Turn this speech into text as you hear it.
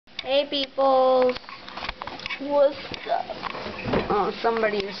Hey people, what's up? Oh,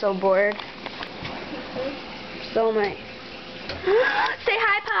 somebody is so bored. So am I. Say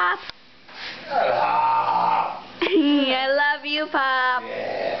hi, Pop. I love you, Pop.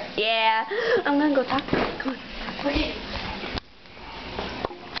 Yeah. I'm gonna go talk to him. Come on. Okay.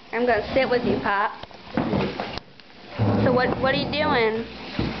 I'm gonna sit with you, Pop. So what are you doing?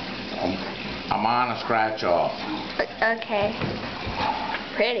 I'm on a scratch off. Okay.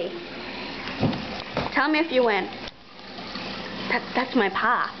 Pretty. Tell me if you win. That's my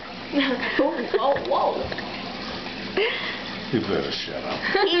Pop. Oh, whoa. You better shut up.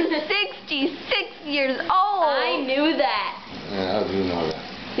 He's 66 years old. I knew that. Yeah, how do you know that?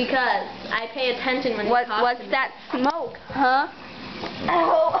 Because I pay attention when you talk to me. What's that smoke, huh?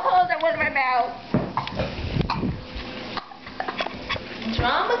 Oh, that was my mouth.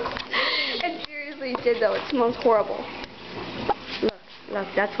 Drama? It seriously did though. It smells horrible. Look,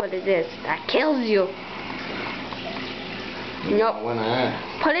 that's what it is. That kills you. Nope.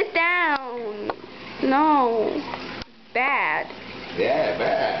 Put it down. No. Bad. Yeah,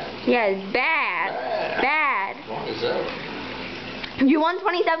 bad. Yeah, it's bad. Bad. 27. You won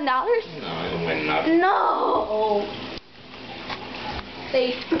 $27? No, I didn't win nothing. No.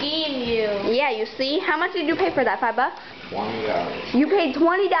 They scheme you. Yeah, you see? How much did you pay for that? $5? $20. You paid $20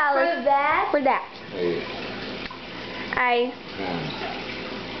 For that? For that. Hey.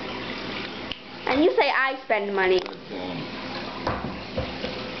 And you say I spend money.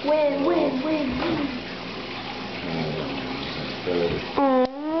 Win.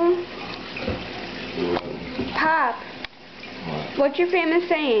 Aww. Pop, what's your famous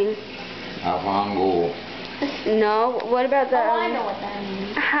saying? Avango. No, what about the I know what that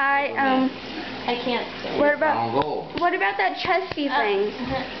means. hi, I can't say. what about that chesty thing?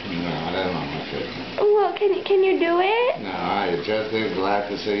 No, I don't know my shit. Well, can you do it? No, I just glad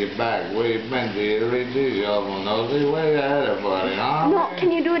to see you back. Where you been? Do you read these old nosy? Where you at, buddy? Huh? No,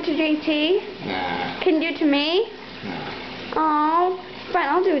 can you do it to JT? Nah. Can you do it to me? Nah. Oh, fine,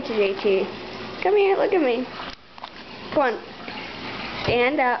 I'll do it to JT. Come here, look at me. Come on.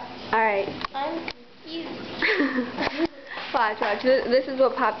 Stand up. Alright. I'm confused. Watch. This is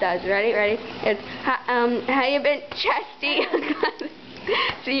what Pop does. Ready? It's how you been, chesty?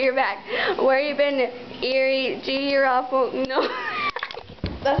 See your back. Where you been, Erie? G, you're awful. No.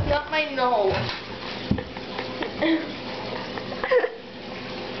 That's not my nose.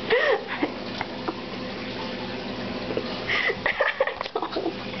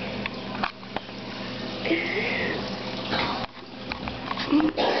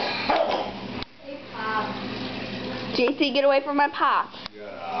 Hey, Pop. JC, get away from my Pop.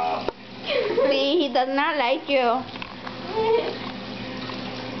 Yeah. See, he does not like you.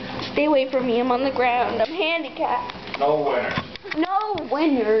 Stay away from me. I'm on the ground. I'm handicapped. No winner. No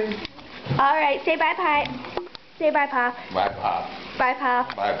winners. Alright, say bye, Pop. Say bye, Pop. Bye, Pop. Bye,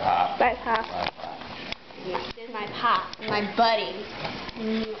 Pop. Bye, Pop. Bye, Pop. Bye, Pop. This is my Pop, my buddy.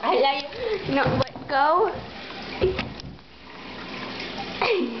 I love you. No, what? Go.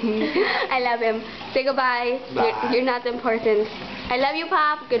 I love him. Say goodbye. Bye. You're not important. I love you,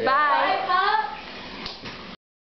 Pop. Goodbye. Bye, Pop.